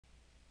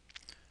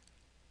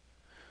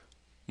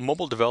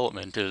Mobile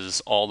development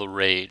is all the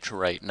rage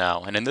right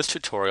now, and in this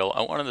tutorial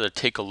I wanted to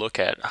take a look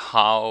at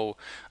how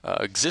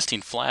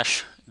existing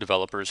Flash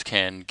developers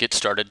can get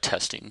started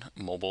testing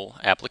mobile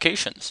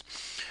applications.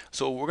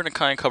 So we're going to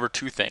kind of cover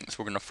two things.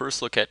 We're going to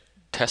first look at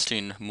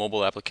testing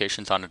mobile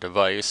applications on a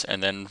device,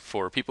 and then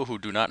for people who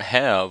do not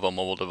have a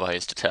mobile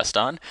device to test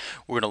on,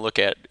 we're going to look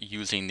at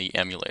using the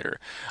emulator.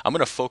 I'm going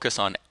to focus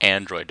on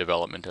Android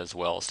development as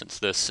well, since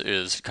this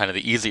is kind of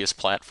the easiest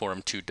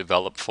platform to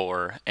develop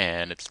for,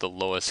 and it's the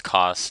lowest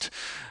cost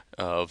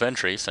of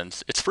entry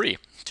since it's free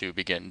to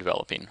begin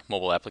developing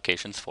mobile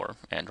applications for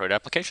Android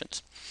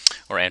applications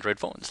or Android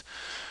phones.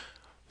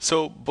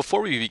 So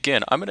before we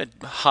begin, I'm going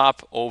to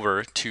hop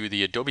over to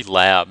the Adobe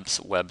Labs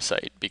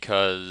website,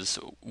 because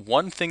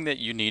one thing that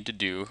you need to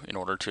do in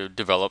order to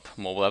develop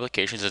mobile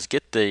applications is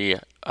get the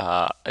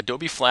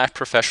Adobe Flash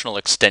Professional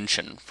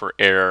extension for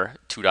Air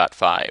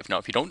 2.5. Now,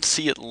 if you don't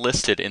see it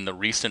listed in the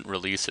recent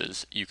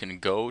releases, you can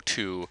go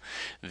to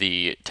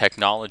the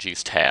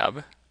Technologies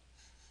tab,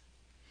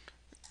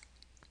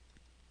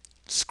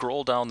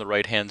 scroll down the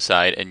right-hand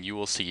side, and you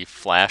will see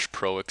Flash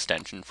Pro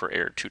extension for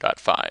Air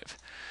 2.5.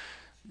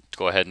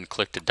 Go ahead and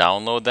click to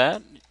download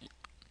that,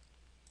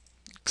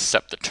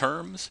 accept the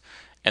terms,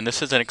 and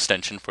this is an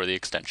extension for the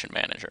extension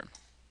manager.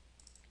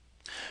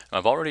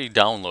 I've already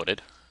downloaded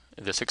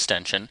this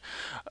extension.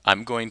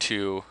 I'm going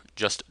to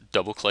just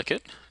double click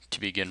it to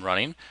begin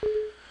running.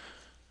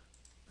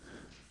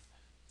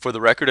 For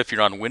the record, if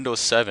you're on Windows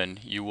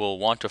 7, you will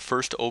want to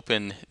first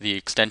open the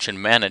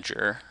extension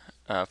manager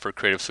for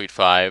Creative Suite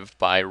 5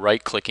 by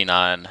right-clicking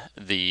on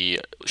the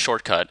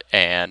shortcut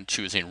and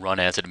choosing Run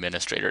as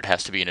Administrator. It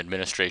has to be in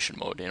administration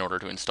mode in order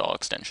to install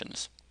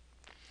extensions.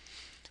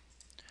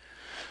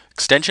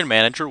 Extension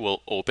Manager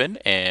will open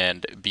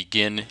and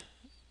begin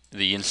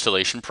the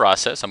installation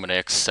process. I'm going to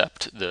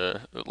accept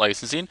the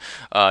licensing.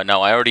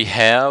 Now I already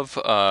have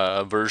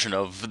a version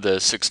of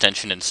this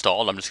extension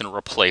installed. I'm just going to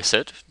replace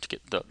it to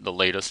get the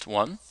latest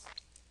one.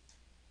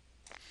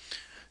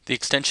 The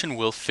extension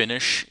will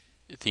finish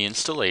the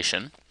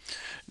installation.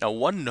 Now,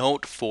 one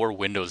note for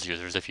Windows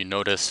users, if you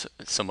notice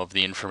some of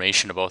the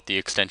information about the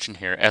extension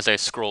here, as I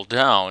scroll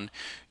down,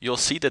 you'll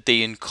see that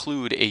they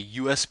include a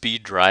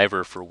USB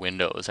driver for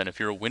Windows. And if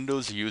you're a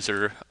Windows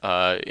user,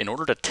 in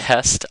order to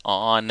test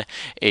on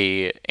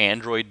a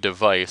Android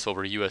device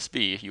over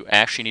USB, you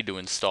actually need to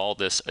install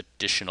this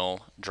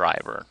additional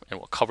driver. And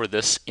we'll cover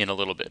this in a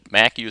little bit.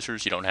 Mac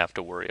users, you don't have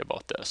to worry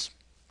about this.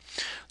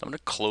 So I'm going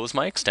to close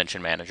my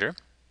extension manager,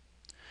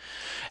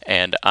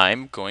 and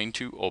I'm going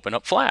to open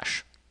up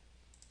Flash.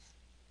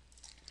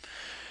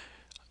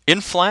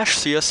 In Flash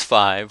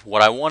CS5,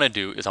 what I want to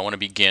do is I want to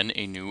begin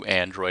a new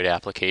Android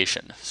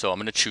application. So I'm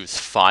going to choose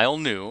File,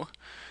 New.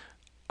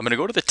 I'm going to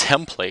go to the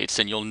templates,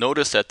 and you'll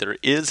notice that there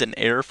is an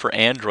Air for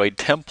Android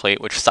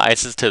template which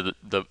sizes to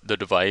the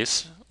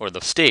device or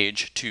the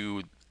stage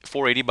to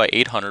 480 by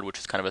 800, which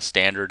is kind of a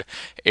standard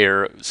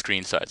Air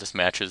screen size. This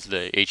matches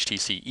the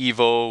HTC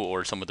Evo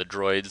or some of the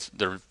Droids.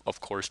 There are,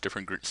 of course,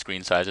 different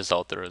screen sizes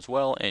out there as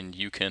well, and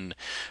you can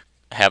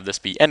have this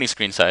be any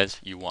screen size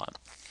you want.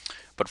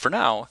 But for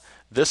now,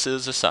 this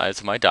is the size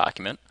of my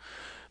document.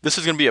 This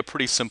is going to be a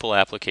pretty simple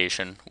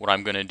application. What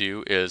I'm going to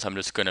do is I'm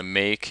just going to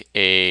make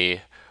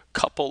a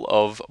couple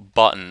of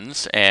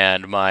buttons,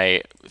 and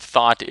my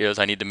thought is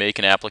I need to make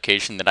an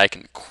application that I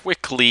can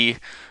quickly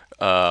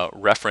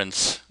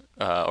reference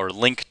or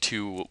link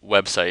to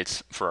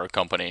websites for our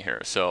company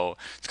here. So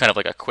it's kind of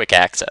like a quick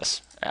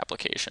access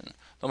application.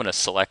 I'm going to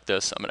select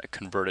this. I'm going to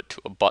convert it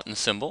to a button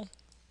symbol.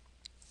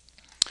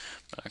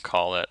 I'm going to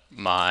call it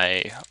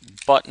my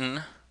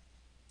button.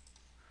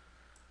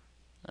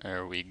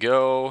 There we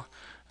go.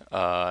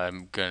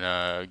 I'm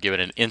gonna give it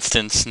an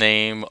instance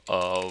name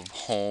of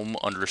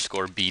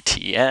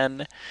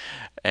home_btn,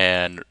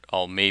 and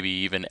I'll maybe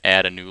even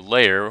add a new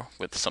layer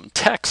with some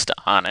text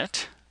on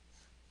it.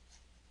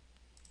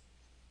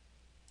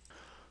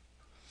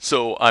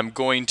 So I'm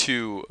going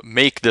to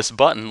make this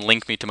button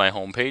link me to my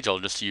home page. I'll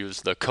just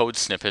use the code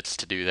snippets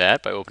to do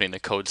that by opening the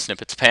code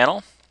snippets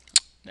panel.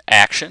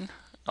 Action.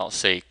 I'll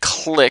say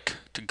click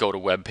to go to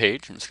web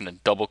page. I'm just going to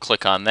double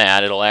click on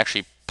that. It'll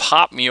actually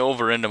pop me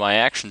over into my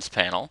actions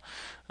panel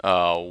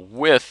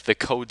with the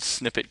code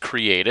snippet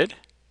created.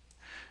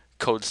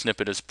 Code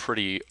snippet is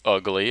pretty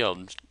ugly.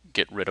 I'll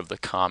get rid of the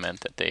comment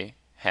that they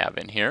have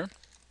in here.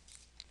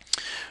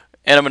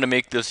 And I'm going to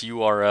make this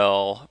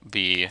URL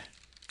be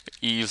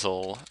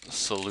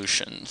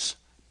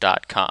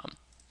easelSolutions.com.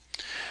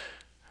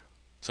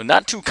 So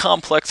not too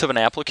complex of an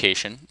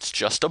application. It's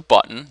just a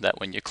button that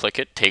when you click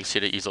it takes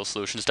you to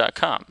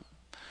easelSolutions.com.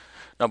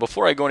 Now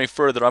before I go any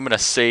further, I'm going to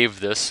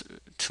save this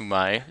to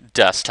my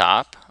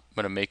desktop. I'm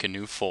going to make a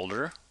new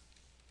folder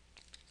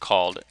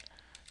called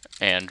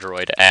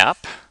Android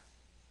App,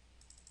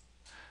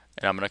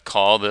 and I'm going to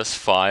call this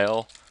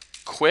file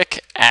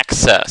Quick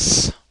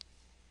Access.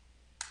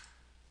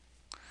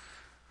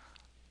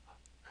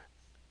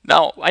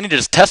 Now I need to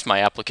just test my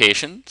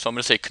application, so I'm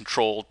going to say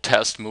Control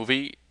Test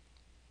Movie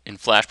in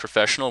Flash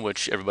Professional,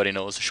 which everybody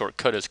knows the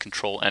shortcut is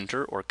Control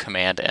Enter or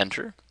Command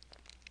Enter.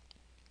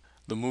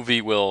 The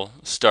movie will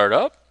start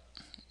up.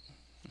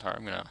 Sorry,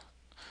 I'm going to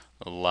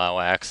allow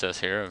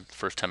access here.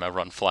 First time I've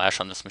run Flash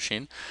on this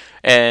machine.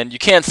 And you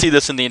can't see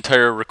this in the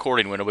entire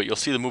recording window, but you'll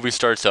see the movie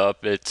starts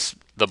up. It's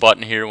the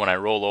button here when I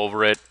roll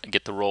over it, I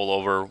get the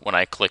rollover. When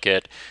I click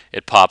it,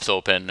 it pops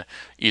open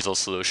Easel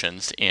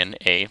Solutions in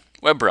a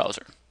web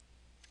browser.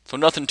 So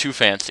nothing too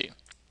fancy.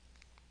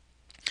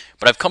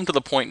 But I've come to the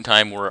point in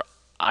time where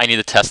I need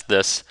to test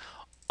this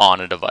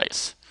on a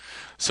device.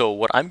 So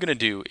what I'm going to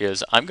do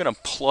is I'm going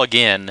to plug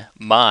in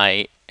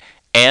my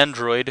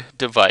Android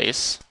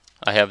device.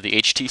 I have the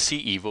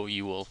HTC Evo.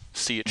 You will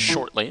see it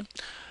shortly.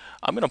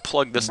 I'm going to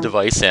plug this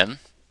device in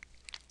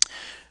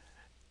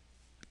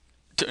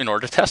in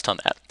order to test on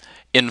that.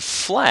 In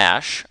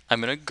Flash,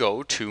 I'm going to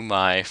go to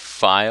my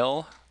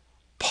File,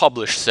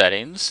 Publish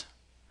settings.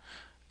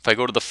 If I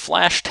go to the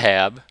Flash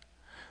tab,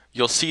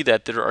 you'll see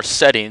that there are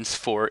settings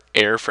for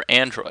Air for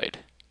Android.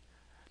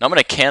 Now I'm going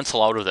to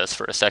cancel out of this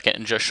for a second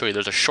and just show you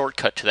there's a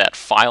shortcut to that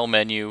File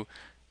menu,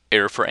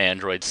 Air for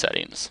Android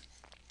settings.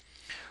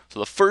 So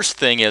the first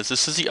thing is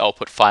this is the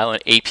output file. An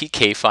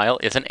APK file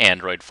is an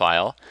Android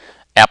file.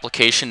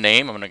 Application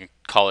name, I'm going to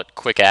call it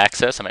Quick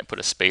Access. I might put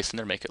a space in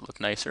there, make it look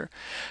nicer.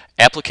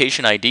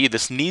 Application ID,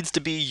 this needs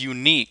to be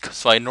unique,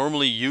 so I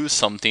normally use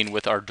something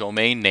with our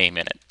domain name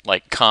in it,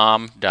 like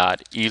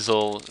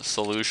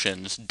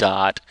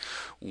com.easelsolutions.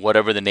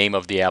 Whatever the name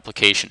of the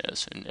application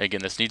is. And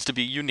again, this needs to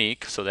be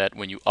unique so that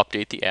when you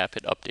update the app,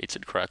 it updates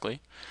it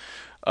correctly.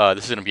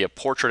 This is going to be a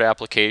portrait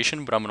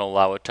application, but I'm going to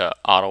allow it to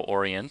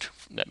auto-orient.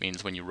 That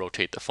means when you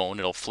rotate the phone,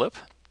 it'll flip.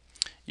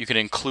 You can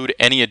include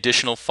any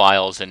additional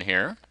files in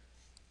here.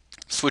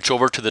 Switch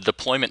over to the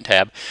deployment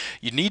tab.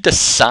 You need to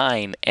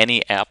sign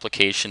any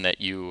application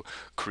that you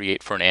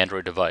create for an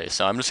Android device.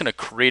 So I'm just going to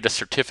create a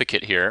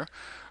certificate here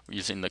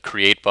using the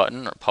create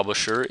button. Our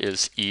publisher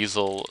is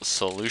Easel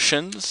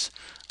Solutions.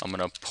 I'm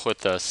going to put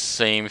the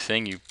same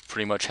thing. You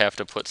pretty much have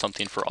to put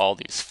something for all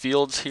these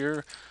fields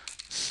here.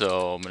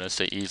 So I'm going to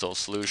say Easel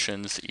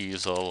Solutions,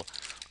 Easel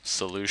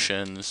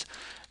Solutions.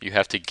 You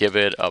have to give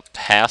it a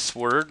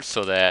password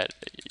so that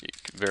you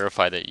can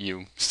verify that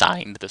you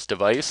signed this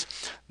device.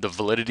 The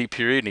validity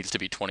period needs to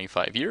be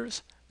 25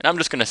 years. And I'm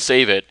just going to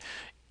save it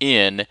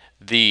in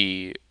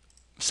the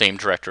same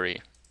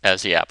directory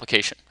as the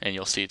application. And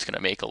you'll see it's going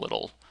to make a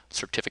little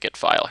certificate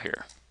file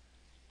here.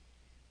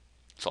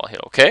 So I'll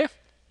hit OK.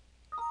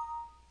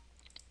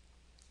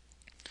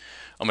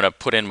 I'm going to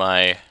put in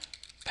my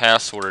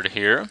password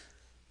here.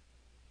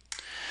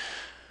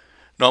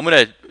 Now I'm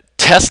going to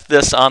test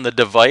this on the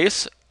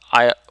device.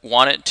 I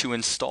want it to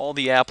install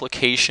the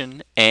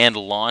application and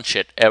launch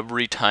it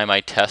every time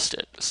I test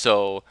it.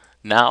 So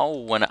now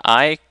when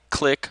I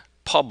click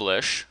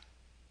publish,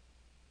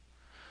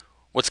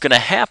 what's going to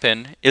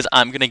happen is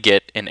I'm going to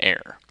get an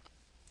error.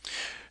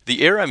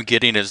 The error I'm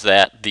getting is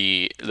that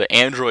the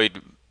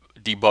Android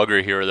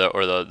debugger here,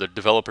 or the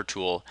developer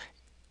tool,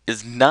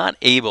 is not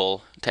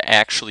able to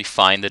actually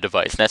find the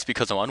device. And that's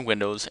because I'm on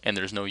Windows and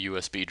there's no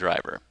USB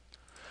driver.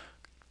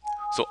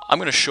 So I'm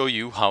going to show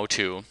you how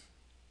to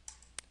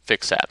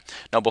fix that.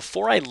 Now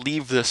before I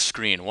leave this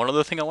screen, one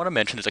other thing I want to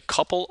mention is a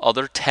couple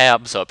other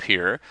tabs up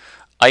here.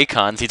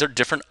 Icons, these are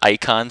different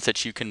icons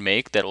that you can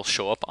make that will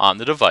show up on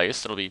the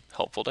device. It'll be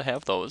helpful to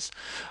have those.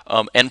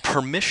 And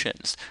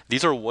permissions,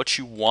 these are what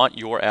you want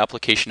your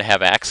application to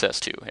have access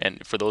to.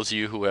 And for those of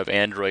you who have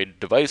Android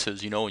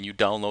devices, you know when you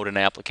download an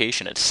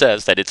application, it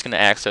says that it's going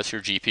to access your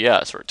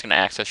GPS or it's going to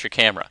access your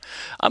camera.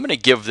 I'm going to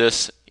give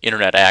this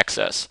internet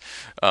access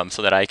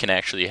so that I can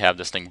actually have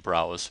this thing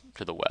browse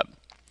to the web.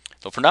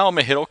 So for now, I'm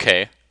going to hit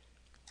OK,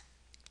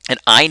 and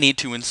I need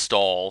to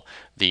install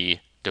the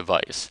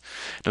device.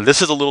 Now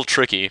this is a little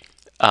tricky.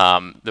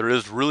 There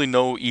is really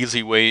no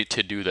easy way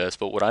to do this,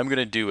 but what I'm going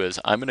to do is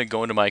I'm going to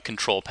go into my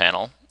control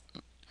panel,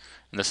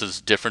 and this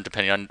is different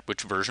depending on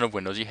which version of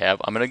Windows you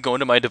have. I'm going to go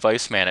into my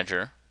device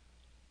manager.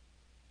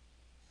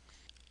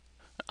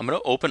 I'm going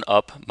to open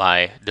up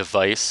my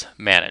device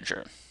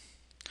manager.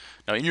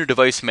 Now in your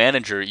device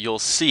manager, you'll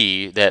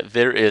see that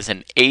there is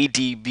an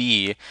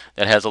ADB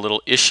that has a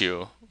little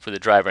issue for the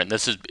driver, and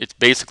it's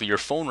basically your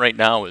phone right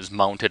now is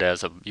mounted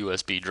as a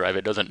USB drive.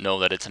 It doesn't know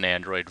that it's an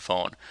Android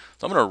phone.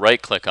 So I'm going to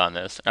right click on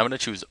this. I'm going to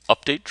choose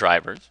Update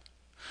Drivers.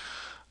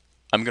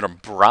 I'm going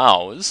to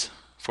browse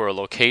for a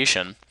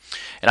location,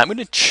 and I'm going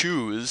to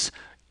choose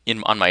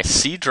on my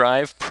C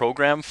drive,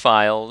 Program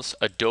Files,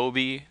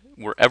 Adobe,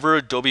 wherever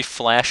Adobe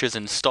Flash is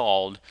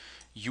installed,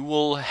 you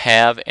will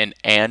have an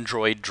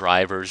Android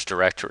drivers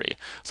directory.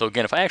 So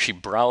again, if I actually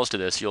browse to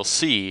this, you'll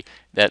see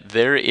that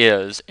there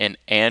is an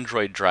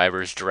Android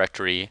drivers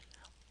directory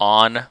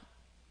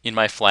in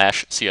my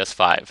Flash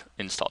CS5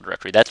 install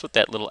directory. That's what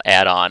that little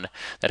add-on,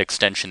 that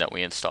extension that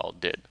we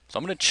installed did. So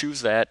I'm going to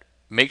choose that,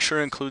 make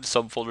sure include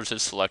subfolders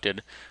is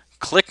selected,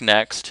 click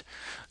Next.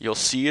 You'll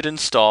see it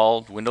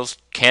installed. Windows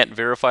can't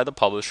verify the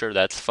publisher.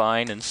 That's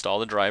fine. Install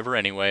the driver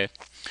anyway.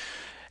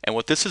 And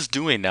what this is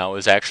doing now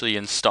is actually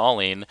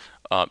installing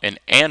an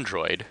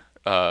Android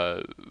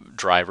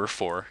driver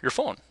for your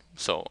phone.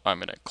 So I'm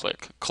going to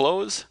click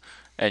Close,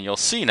 And you'll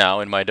see now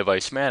in my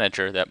device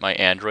manager that my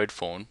Android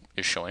phone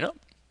is showing up.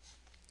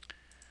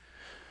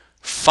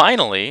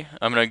 Finally,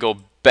 I'm going to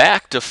go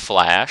back to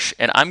Flash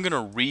and I'm going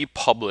to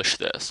republish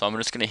this. So I'm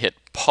just going to hit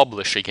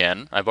publish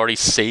again. I've already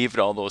saved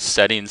all those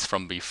settings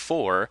from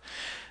before.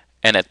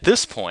 And at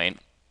this point,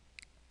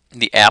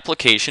 the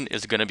application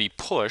is going to be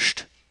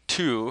pushed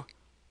to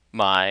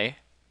my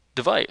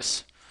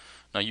device.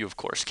 Now you of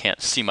course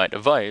can't see my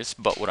device,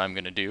 but what I'm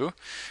going to do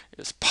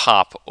is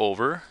pop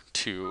over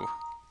to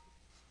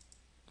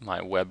my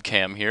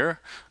webcam here.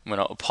 I'm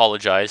going to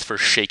apologize for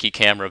shaky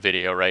camera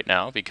video right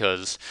now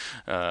because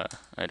I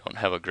don't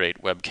have a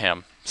great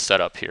webcam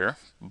setup here.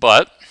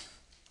 But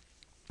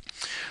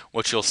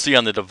what you'll see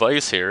on the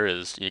device here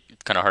is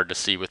it's kind of hard to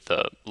see with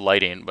the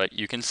lighting, but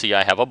you can see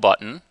I have a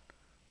button.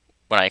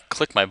 When I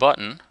click my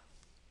button,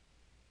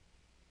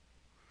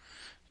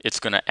 it's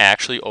going to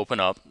actually open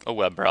up a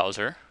web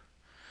browser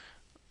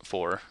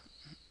for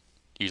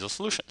Easel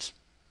Solutions,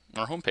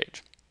 our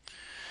homepage.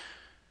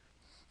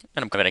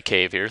 And I'm going to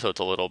cave here, so it's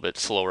a little bit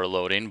slower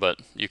loading, but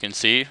you can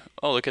see,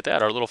 oh, look at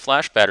that, our little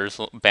Flash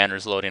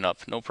banner's loading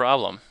up, no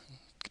problem.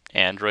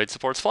 Android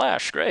supports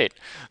Flash, great.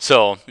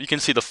 So you can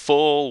see the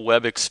full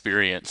web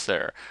experience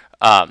there.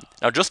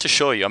 Now just to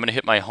show you, I'm going to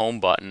hit my home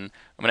button.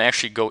 I'm going to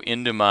actually go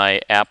into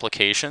my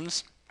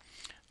applications,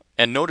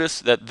 and notice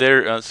that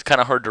there, it's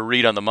kind of hard to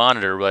read on the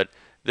monitor, but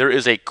there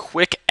is a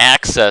quick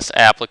access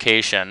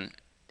application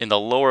in the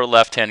lower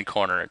left-hand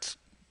corner. It's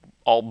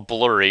all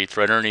blurry. It's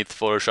right underneath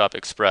Photoshop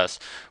Express.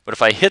 But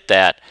if I hit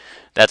that,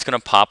 that's going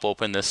to pop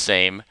open this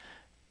same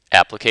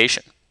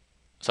application.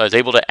 So I was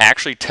able to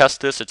actually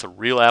test this. It's a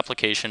real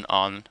application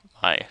on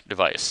my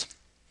device.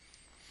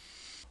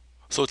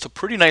 So it's a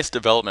pretty nice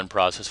development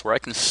process where I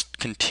can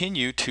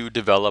continue to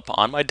develop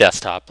on my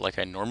desktop like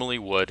I normally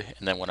would,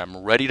 and then when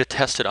I'm ready to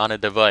test it on a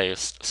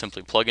device,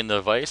 simply plug in the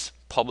device,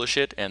 publish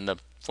it, and the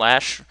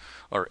Flash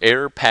or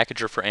Air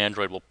Packager for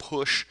Android will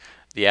push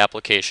the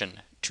application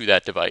to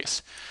that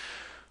device.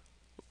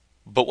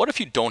 But what if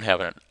you don't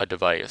have a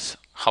device?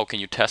 How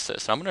can you test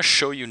this? I'm going to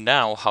show you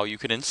now how you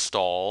can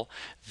install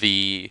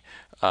the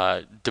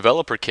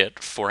developer kit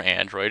for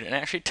Android and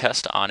actually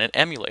test on an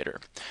emulator.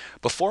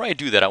 Before I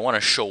do that, I want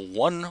to show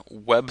one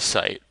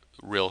website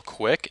real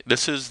quick.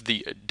 This is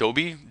the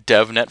Adobe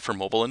DevNet for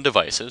mobile and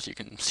devices. You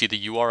can see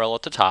the URL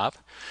at the top.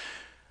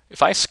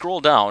 If I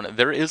scroll down,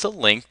 there is a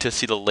link to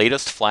see the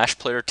latest Flash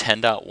Player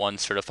 10.1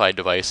 certified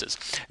devices.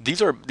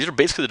 These are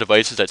basically the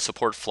devices that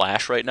support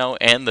Flash right now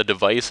and the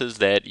devices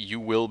that you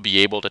will be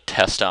able to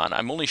test on.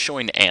 I'm only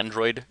showing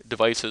Android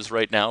devices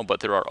right now, but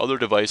there are other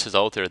devices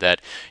out there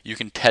that you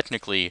can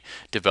technically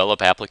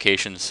develop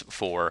applications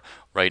for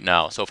right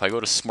now. So if I go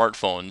to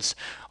smartphones,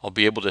 I'll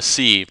be able to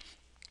see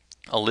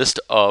a list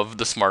of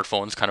the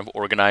smartphones kind of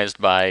organized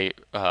by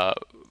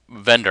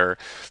vendor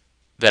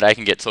that I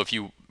can get. So if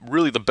you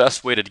really, the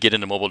best way to get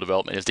into mobile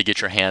development is to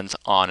get your hands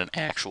on an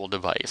actual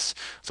device.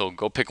 So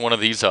go pick one of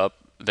these up,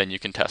 then you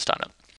can test on it.